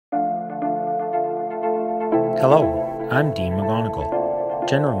Hello, I'm Dean McGonigal,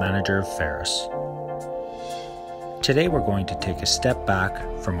 General Manager of Ferris. Today we're going to take a step back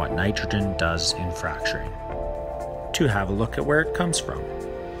from what nitrogen does in fracturing to have a look at where it comes from.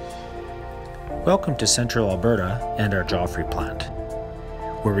 Welcome to Central Alberta and our Joffre plant,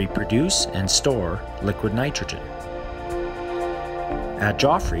 where we produce and store liquid nitrogen. At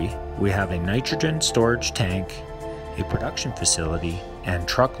Joffre, we have a nitrogen storage tank, a production facility, and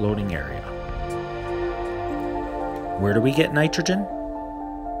truck loading area. Where do we get nitrogen?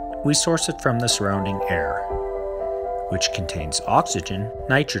 We source it from the surrounding air, which contains oxygen,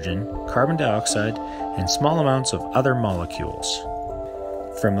 nitrogen, carbon dioxide, and small amounts of other molecules.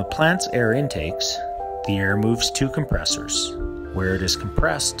 From the plant's air intakes, the air moves to compressors, where it is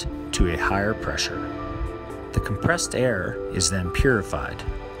compressed to a higher pressure. The compressed air is then purified.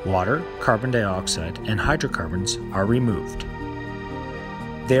 Water, carbon dioxide, and hydrocarbons are removed.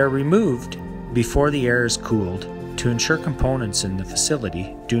 They are removed before the air is cooled to ensure components in the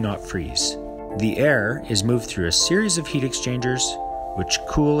facility do not freeze. The air is moved through a series of heat exchangers which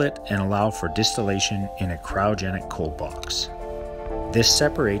cool it and allow for distillation in a cryogenic cold box. This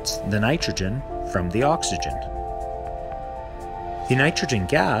separates the nitrogen from the oxygen. The nitrogen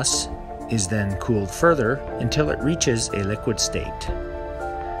gas is then cooled further until it reaches a liquid state.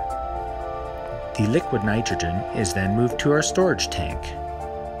 The liquid nitrogen is then moved to our storage tank.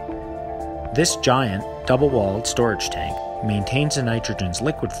 This giant, double-walled storage tank maintains the nitrogen's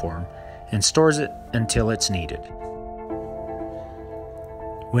liquid form and stores it until it's needed.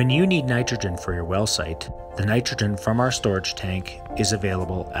 When you need nitrogen for your well site, the nitrogen from our storage tank is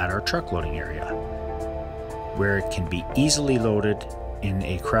available at our truck loading area, where it can be easily loaded in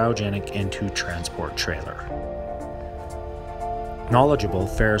a cryogenic N2 transport trailer. Knowledgeable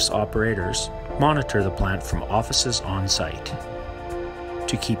Ferris operators monitor the plant from offices on site.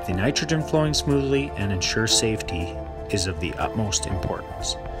 To keep the nitrogen flowing smoothly and ensure safety is of the utmost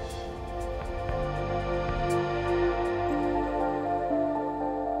importance.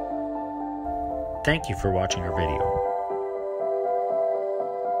 Thank you for watching our video.